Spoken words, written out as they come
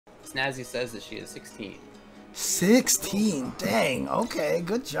Snazzy says that she is 16. 16? Dang. Okay.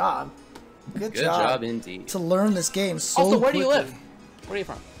 Good job. Good job indeed. To learn this game so Also, where quickly. do you live? Where are you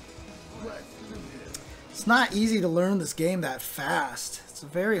from? It's not easy to learn this game that fast. It's a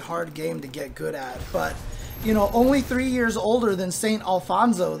very hard game to get good at. But, you know, only 3 years older than St.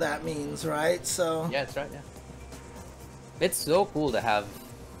 Alfonso, that means, right? So. Yeah, that's right, yeah. It's so cool to have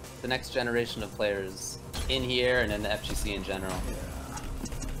the next generation of players in here and in the FGC in general. Yeah.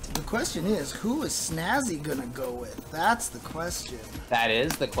 The question is, who is Snazzy gonna go with? That's the question. That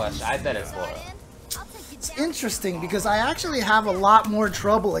is the question. I bet it's Laura. It's interesting because I actually have a lot more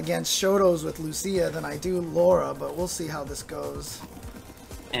trouble against Shotos with Lucia than I do Laura, but we'll see how this goes.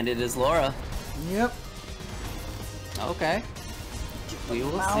 And it is Laura. Yep. Okay. We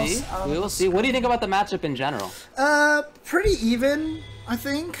will see. We will see. What do you think about the matchup in general? Pretty even, I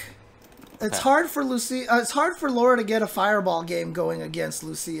think. It's hard for Lucia. It's hard for Laura to get a fireball game going against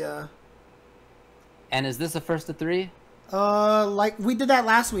Lucia. And is this a first to 3? Like we did that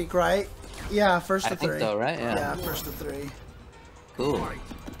last week, right? Yeah, first to 3. I think so, right? Yeah. Yeah, first to 3. Cool.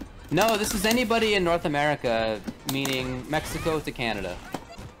 No, this is anybody in North America, meaning Mexico to Canada.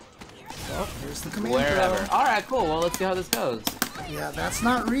 Oh, here's the command Wherever. throw. All right, cool. Well, let's see how this goes. Yeah, that's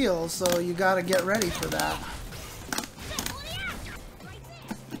not real, so you gotta get ready for that.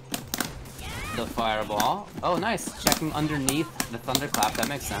 The fireball. Oh, nice. Checking underneath the thunderclap. That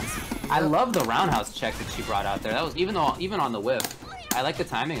makes sense. I love the roundhouse check that she brought out there. That was even on the whip. I like the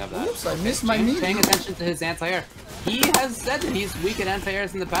timing of that. Oops, I missed my meeting. Paying attention to his anti-air. He has said that he's weak at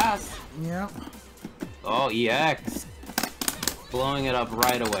anti-airs in the past. Yeah. Oh, EX. Blowing it up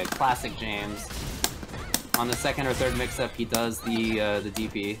right away. Classic James. On the second or third mix-up, he does the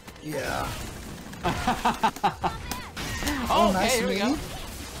DP. Yeah. Oh, nice okay, here we go.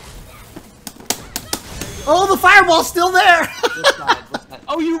 Oh, the fireball's still there! This side.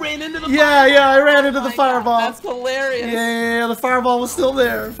 Oh, you ran into the fireball! Yeah, I ran into the fireball. God, that's hilarious. Yeah, the fireball was still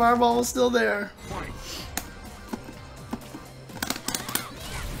there. Fireball was still there.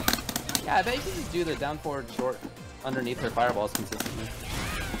 Yeah, I bet you can just do the down forward short underneath her fireballs consistently.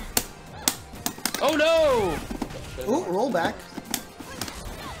 Oh no! Ooh, roll back.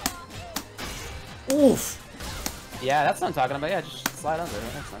 Oof. Yeah, that's what I'm talking about. Yeah, just slide under.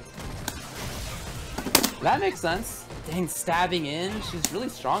 That makes sense. That makes sense. Dang, stabbing in. She's really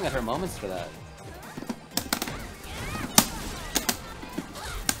strong at her moments for that.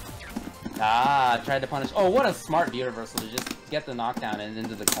 Ah, tried to punish. Oh, what a smart view reversal to just get the knockdown and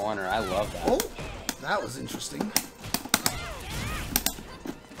into the corner. I love that. Oh, that was interesting.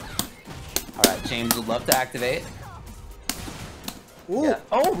 Alright, James would love to activate. Ooh. Yeah.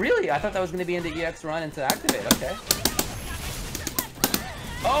 Oh, really? I thought that was going to be into EX run into activate. Okay.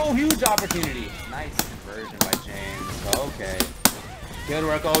 Oh, huge opportunity. Nice conversion by James. Okay. Good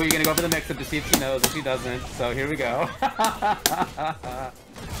work. Oh, you're going to go for the mix-up to see if she knows. If she doesn't. So here we go. That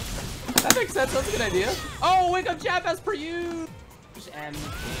makes sense. That's a good idea. Oh, wake up jab as per you. And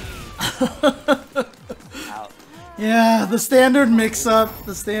out. Yeah, the standard mix-up.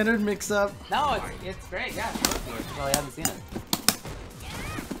 The standard mix-up. No, it's great. Yeah, it's perfect. You probably haven't seen it.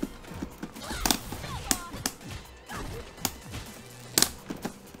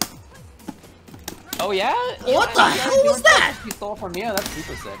 Oh yeah? What the hell was that? He stole from me. That's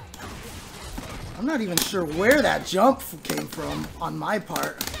super sick. I'm not even sure where that jump came from on my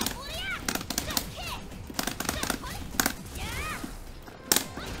part.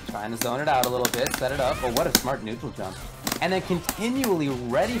 Trying to zone it out a little bit, set it up. Oh, what a smart neutral jump. And then continually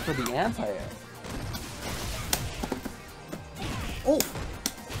ready for the anti-air. Oh.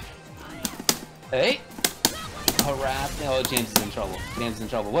 Hey. Harassing. Oh, James is in trouble. James is in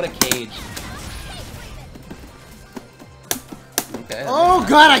trouble. What a cage. Okay. Oh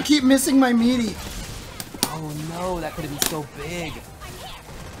god, I keep missing my meaty. Oh no, that could have been so big.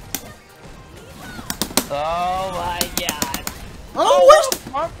 Oh my god. Oh, what?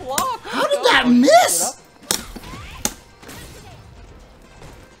 Smart block. How did that miss?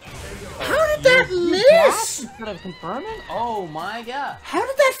 How did that miss? Instead of confirming? Oh my god. How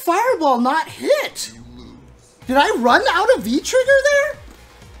did that fireball not hit? Did I run out of V-trigger there?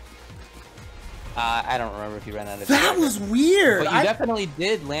 I don't remember if you ran out of that was weird. But you definitely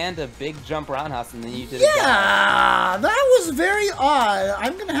did land a big jump roundhouse and then you did yeah, that was very odd.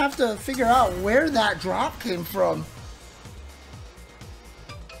 I'm gonna have to figure out where that drop came from.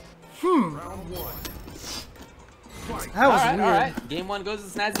 That was weird. Alright. Game 1 goes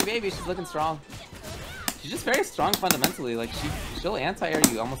to SnazyBaby. She's looking strong. She's just very strong fundamentally. Like she'll anti-air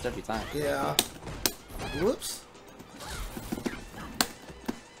you almost every time. Yeah. Whoops.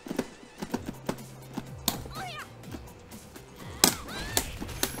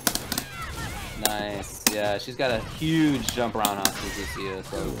 Nice. Yeah, she's got a huge jump roundhouse with Lucia,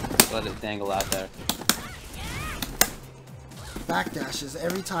 so let it dangle out there. Backdashes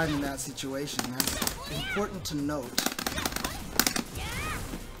every time in that situation. That's important to note.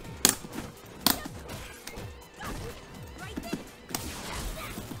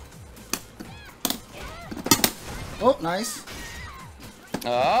 Oh, nice.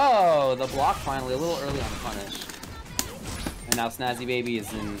 Oh, the block finally, a little early on the punish. And now SnazyBaby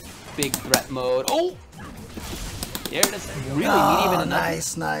is in big threat mode. Oh! There it is. Really Oh, neat even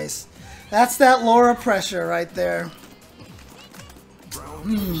nice, nice. That's that Laura pressure right there.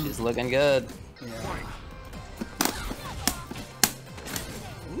 She's looking good. Yeah.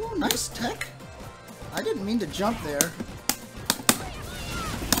 Ooh, nice tech. I didn't mean to jump there.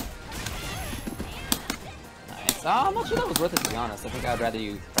 Nice. I'm not sure that was worth it, to be honest. I think I'd rather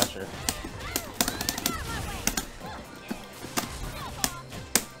you pressure.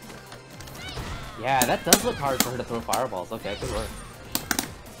 Yeah, that does look hard for her to throw fireballs. Okay, good work.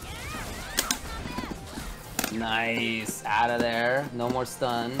 Nice. Out of there. No more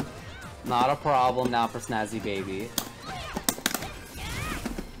stun. Not a problem now for SnazyBaby.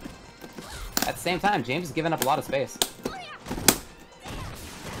 At the same time, James is giving up a lot of space.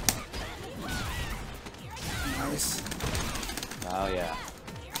 Nice. Oh, yeah.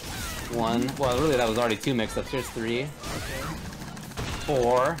 One. Well, really, that was already two mix-ups. Here's three. Okay.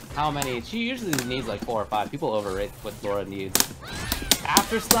 Four. How many? She usually needs like 4 or 5. People overrate what Laura needs.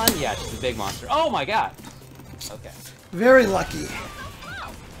 After stun? Yeah, she's a big monster. Oh my god! Okay. Very lucky.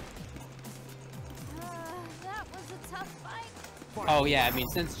 That was a tough fight. Oh yeah, I mean,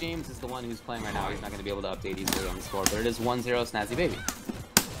 since James is the one who's playing right now, he's not going to be able to update easily on the score, but it is 1-0 SnazyBaby.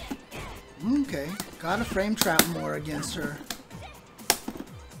 Okay. Gotta frame trap more against her.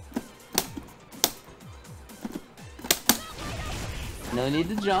 No need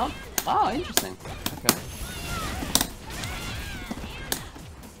to jump. Oh, interesting. Okay.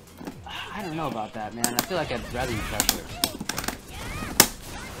 I don't know about that, man. I feel like I'd rather you pressure.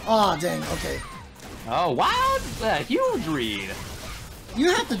 Oh, dang. Okay. Oh, wow! Huge read! You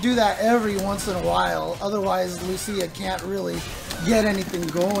have to do that every once in a while, otherwise Lucia can't really get anything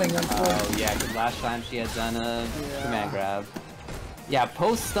going, unfortunately. Oh, yeah, because last time she had done a command grab. Yeah,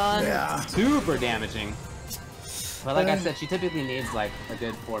 post-stun, super damaging. But like I said, she typically needs like a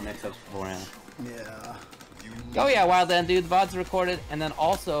good 4 mix-ups beforehand. Yeah. Oh yeah, Wildland dude, the VOD's recorded, and then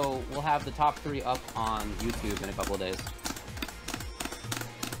also we'll have the top 3 up on YouTube in a couple of days.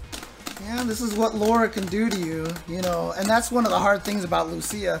 Yeah, this is what Laura can do to you, you know, and that's one of the hard things about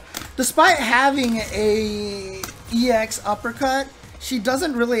Lucia. Despite having a EX uppercut, she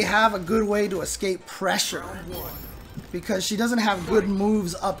doesn't really have a good way to escape pressure because she doesn't have good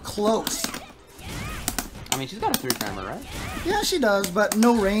moves up close. I mean, she's got a 3-timer, right? Yeah, she does, but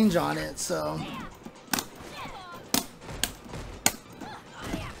no range on it, so...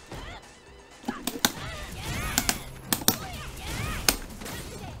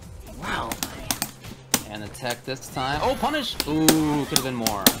 Wow. And the tech this time. Oh, punish! Ooh, could have been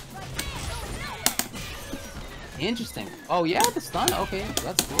more. Interesting. Oh yeah, the stun. Okay,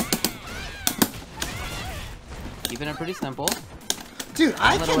 that's cool. Keeping it pretty simple. Dude,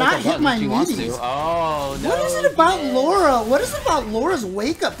 I cannot hit my meaties. Oh, no. What is it about Laura? What is it about Laura's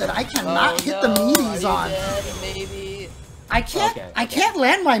wake up that I cannot hit the meaties on? Maybe. I can't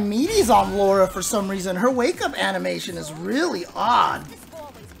land my meaties on Laura for some reason. Her wake up animation is really odd.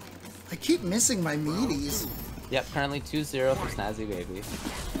 I keep missing my meaties. Yep, currently 2-0 for SnazyBaby.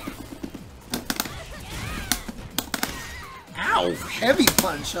 Ow, heavy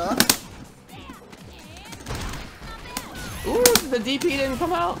punch, huh? Ooh, the DP didn't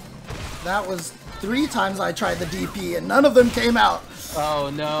come out. That was 3 times I tried the DP and none of them came out.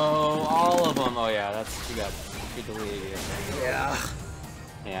 Oh no, all of them. Oh yeah, that's you got deleted. Yeah.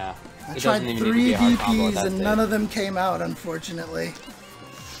 Yeah. I tried 3 DPs and none of them came out, unfortunately.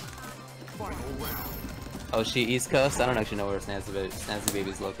 Oh, she East Coast? I don't actually know where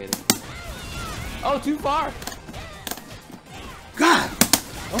SnazyBaby's located. Oh, too far! God!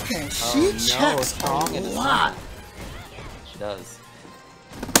 Okay, she checks a lot. She does.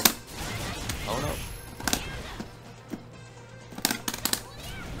 Oh no.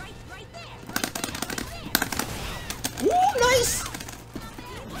 Ooh, nice!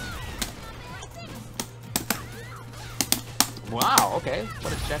 Wow, okay.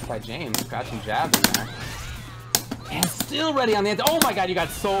 What a check by James. Crouching jab in there. And still ready on the end. Oh my god, you got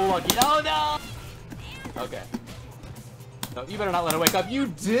so lucky. Oh no! Okay. No, you better not let her wake up. You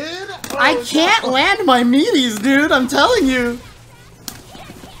did? Oh, I can't land my meaties, dude. I'm telling you.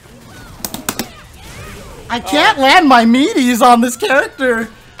 I can't land my meaties on this character.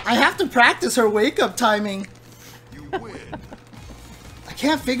 I have to practice her wake-up timing. You win. I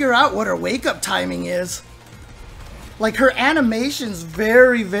can't figure out what her wake-up timing is. Like, her animation's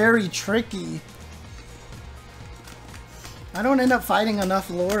very, very tricky. I don't end up fighting enough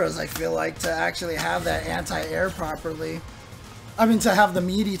Lauras, I feel like, to actually have that anti-air properly. I mean, to have the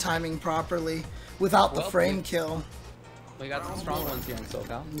meaty timing properly without the frame kill. We got some strong ones here in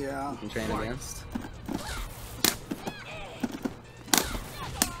SoCal. Yeah. You can train against.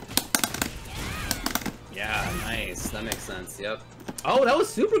 Yeah, nice. That makes sense. Yep. Oh, that was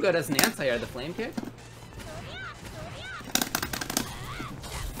super good as an anti-air, the flame kick.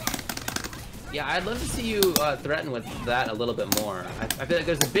 Yeah, I'd love to see you threaten with that a little bit more. I feel like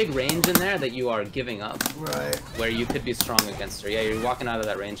there's a big range in there that you are giving up. Right. Where you could be strong against her. Yeah, you're walking out of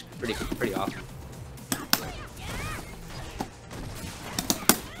that range pretty often.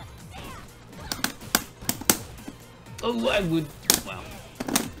 Oh, I would... Well...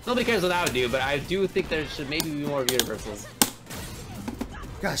 Nobody cares what I would do, but I do think there should maybe be more universals.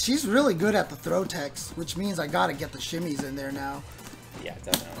 Gosh, she's really good at the throw techs, which means I gotta get the shimmies in there now. Yeah,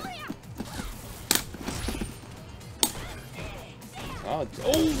 definitely. Oh,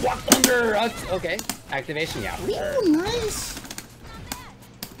 walk thunder! Okay. Activation, yeah, for sure. Oh, nice!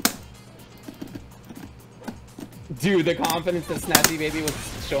 Dude, the confidence that SnazyBaby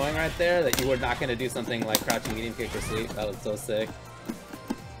was showing right there, that you were not going to do something like crouching medium kick or sleep, that was so sick.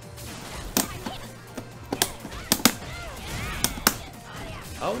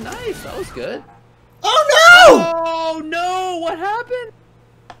 Oh, nice! That was good. Oh, no! Oh, no! What happened?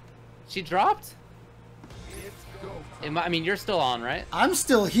 She dropped? I mean, you're still on, right? I'm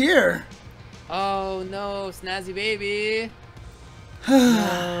still here. Oh, no, SnazyBaby.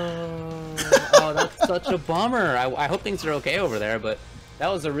 No. Oh, that's such a bummer. I hope things are okay over there, but that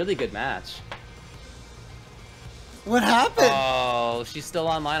was a really good match. What happened? Oh, she's still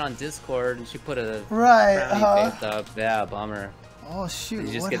online on Discord, and she put a Right, frowny face up. Yeah, bummer. Oh, shoot, Did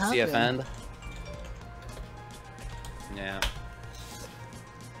you just what get happened? CFN'd? Yeah.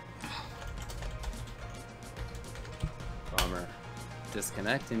 Bummer.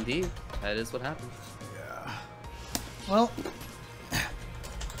 Disconnect, indeed. That is what happened. Yeah. Well...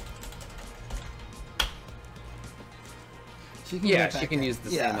 She can Yeah, she can use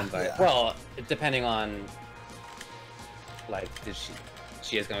the same invite. Yeah. Well, depending on... Like,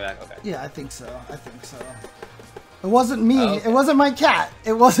 she is coming back? Okay. Yeah, I think so. I think so. It wasn't me. Oh, okay. It wasn't my cat.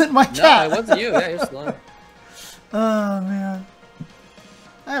 It wasn't my cat. No, it wasn't you. Yeah, you're slow. Oh, man.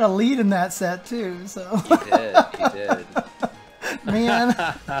 I had a lead in that set, too, so... You did. You did. Man.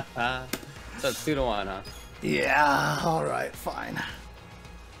 So it's 2-1, huh? Yeah, alright, fine.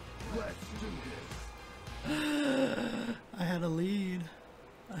 I had a lead.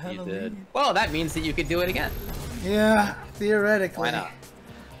 I had You a did. lead. Well, that means that you could do it again. Yeah, theoretically. Why not?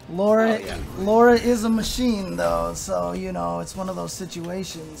 Laura, Oh, yeah. Laura is a machine, though, so, you know, it's one of those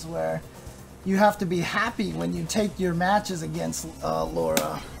situations where you have to be happy when you take your matches against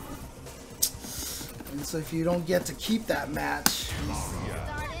Laura. And so if you don't get to keep that match...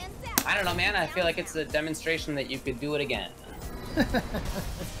 I don't know, man. I feel like it's a demonstration that you could do it again. You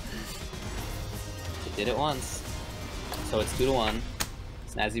did it once. So it's 2-1.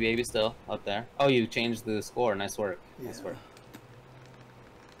 SnazyBaby still up there. Oh, you changed the score. Nice work. Yeah. Nice work.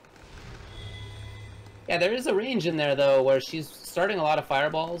 Yeah, there is a range in there, though, where she's starting a lot of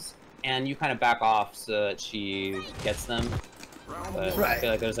fireballs, and you kind of back off so that she gets them. But I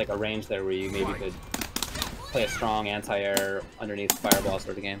feel like there's like a range there where you maybe could play a strong anti-air underneath fireball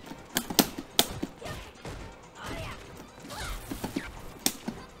sort of game.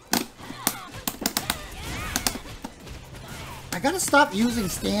 I gotta stop using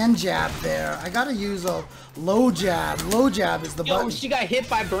stand jab there. I gotta use a low jab. Low jab is the Yo, button. she got hit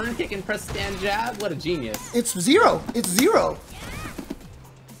by burn kick and press stand jab? What a genius. It's 0. It's 0.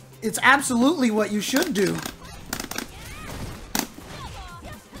 It's absolutely what you should do.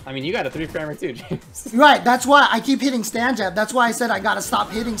 I mean, you got a 3-framer too, James. Right, that's why I keep hitting stand jab. That's why I said I gotta stop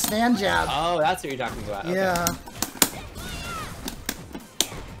hitting stand jab. Oh, that's what you're talking about. Okay. Yeah.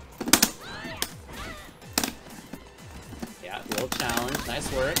 Yeah, the old challenge.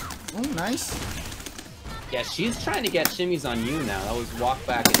 Nice work. Oh, nice. Yeah, she's trying to get shimmies on you now. That was walk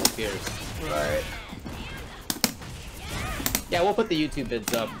back into Pierce. Right. Yeah, we'll put the YouTube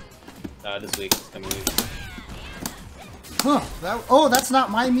vids up this week. This coming week. Huh. Oh, that's not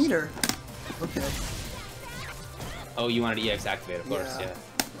my meter. Okay. Oh, you wanted to EX activate, of course, Yeah.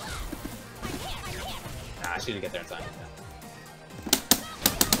 yeah. Nah, she didn't get there in time.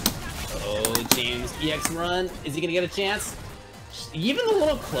 Oh, James, EX run. Is he gonna get a chance? Even the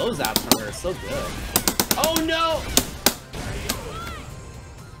little closeouts from her are so good. Oh no!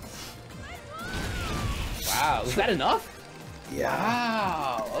 Wow, was that enough? Yeah.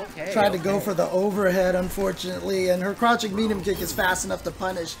 Wow, okay. Tried to go for the overhead, unfortunately, and her crouching medium kick is fast enough to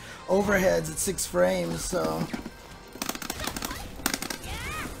punish overheads at 6 frames, so...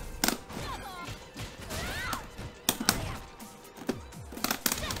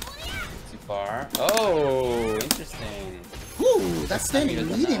 Too far. Oh, interesting. Ooh, that standing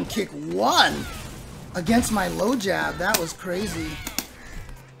medium kick won against my low jab. That was crazy.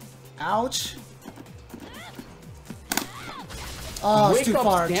 Ouch. Oh, it's too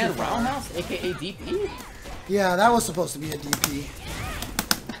far. Too far. Roundhouse, aka DP? Yeah, that was supposed to be a DP.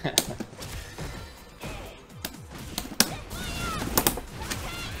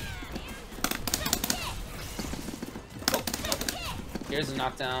 Here's a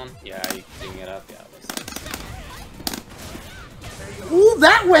knockdown. Yeah, you can get up. Yeah, that makes sense. Ooh,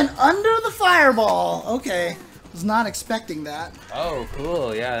 that went under the fireball. Okay. Was not expecting that. Oh,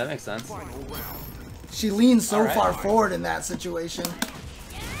 cool. Yeah, that makes sense. She leans so far forward in that situation.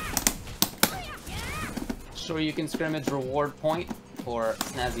 Sure You Can Scrimmage reward point for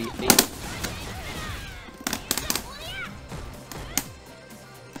SnazyBaby.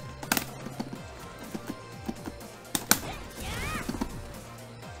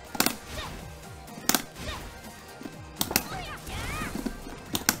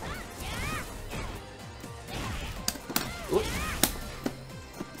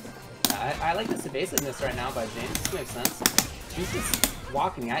 I like this evasiveness right now by James. This makes sense. He's just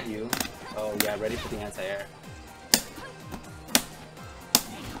walking at you. Oh yeah, ready for the anti-air.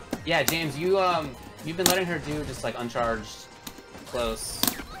 Yeah, James, you've been letting her do just like uncharged, close,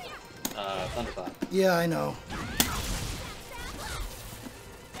 thunderclap. Yeah, I know.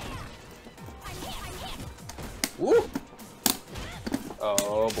 Woo!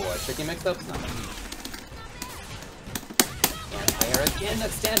 Oh boy, tricky mix-ups. No. Anti-air again.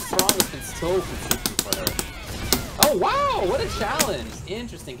 That stands strong has been so consistent for her. Oh wow, what a challenge!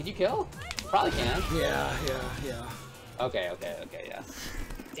 Interesting. Can you kill? Probably can. Yeah. Okay, yeah.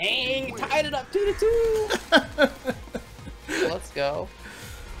 Dang, tied it up 2-2. Let's go.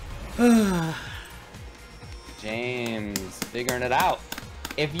 James, figuring it out.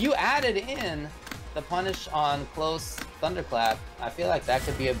 If you added in the punish on close thunderclap, I feel like that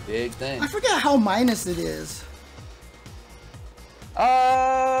could be a big thing. I forget how minus it is.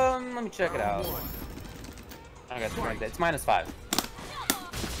 Let me check it out. Okay, it's -5.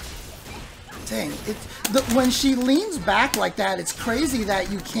 Dang, when she leans back like that, it's crazy that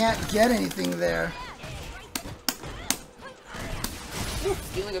you can't get anything there. Ooh,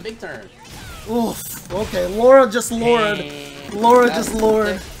 stealing a big turn. Oof. Okay, Laura just lured. Laura just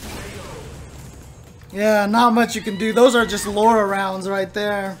lured. Yeah, not much you can do. Those are just Laura rounds right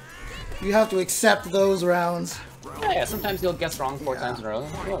there. You have to accept those rounds. Yeah, sometimes you'll guess wrong 4 times in a row.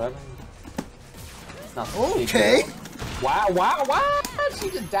 Whatever. It's not okay. Wow! She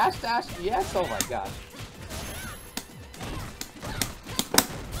just dash. Yes, oh my gosh.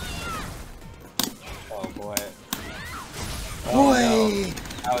 Oh boy. Boy. No.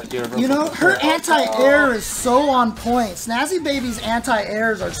 That was beautiful. You know, her anti-air is so on point. SnazyBaby's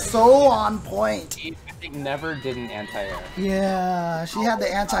anti-airs are so on point. I think never did an anti-air. Yeah, she had the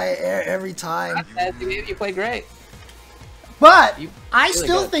anti-air every time. You played great. But I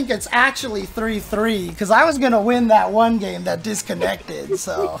still think it's actually 3-3 because I was gonna win that one game that disconnected,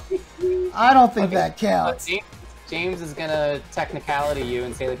 so I don't think that counts. James is gonna technicality you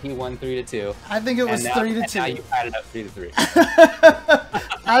and say that he won 3-2. I think it was 3-2. Now you tied it up 3-3.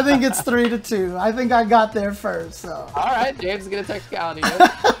 I think it's 3-2. I think I got there first. So. All right, James is gonna technicality you.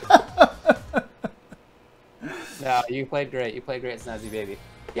 No, you played great. You played great, SnazyBaby.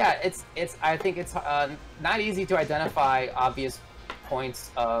 Yeah, I think it's not easy to identify obvious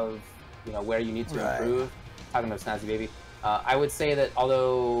points of where you need to improve. Talking about SnazyBaby, I would say that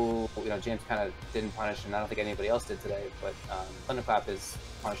although James kind of didn't punish, and I don't think anybody else did today, but thunderclap is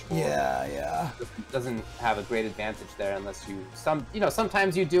punishable. Yeah. Doesn't have a great advantage there unless you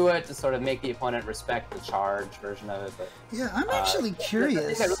sometimes you do it to sort of make the opponent respect the charge version of it. But yeah, I'm actually curious. The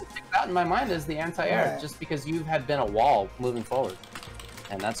thing that really sticks out in my mind is the anti-air, just because you had been a wall moving forward.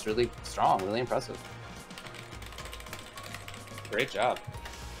 And that's really strong, really impressive. Great job.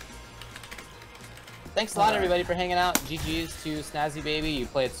 Thanks a lot, everybody, for hanging out. GG's to SnazyBaby. You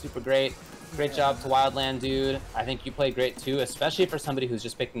played super great. Great job to Wildland Dude. I think you played great, too, especially for somebody who's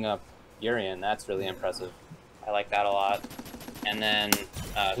just picking up Urian. That's really impressive. I like that a lot. And then,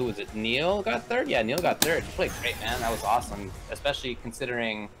 who was it? Neil got third? Yeah, Neil got third. You played great, man. That was awesome, especially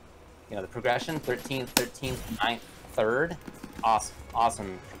considering, the progression. 13th, 9th, 3rd.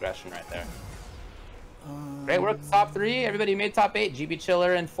 Awesome progression right there. Great work, top 3. Everybody made top 8. GB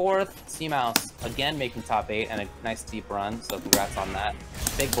Chiller in 4th. Seamouse again making top 8 and a nice deep run. So congrats on that.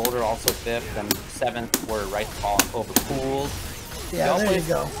 Big Boulder also 5th and 7th were right to fall overpooled. Yeah, there you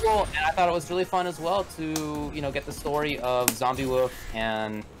go. Cool, and I thought it was really fun as well to get the story of Zombie Wolf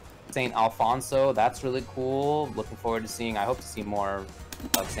and Saint Alfonso. That's really cool. Looking forward to seeing. I hope to see more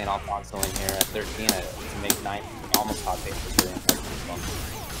of Saint Alfonso in here at 13 to make 9, almost top 8. It's really important.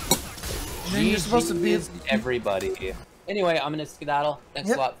 You're supposed to be everybody. Anyway, I'm gonna skedaddle.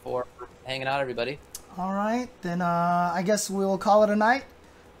 Thanks a lot for hanging out, everybody. All right, then I guess we'll call it a night.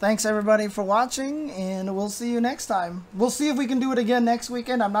 Thanks everybody for watching, and we'll see you next time. We'll see if we can do it again next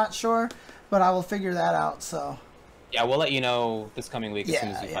weekend. I'm not sure, but I will figure that out. So yeah, we'll let you know this coming week as soon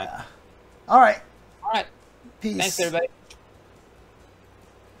as we find. All right. All right. Peace. Thanks everybody.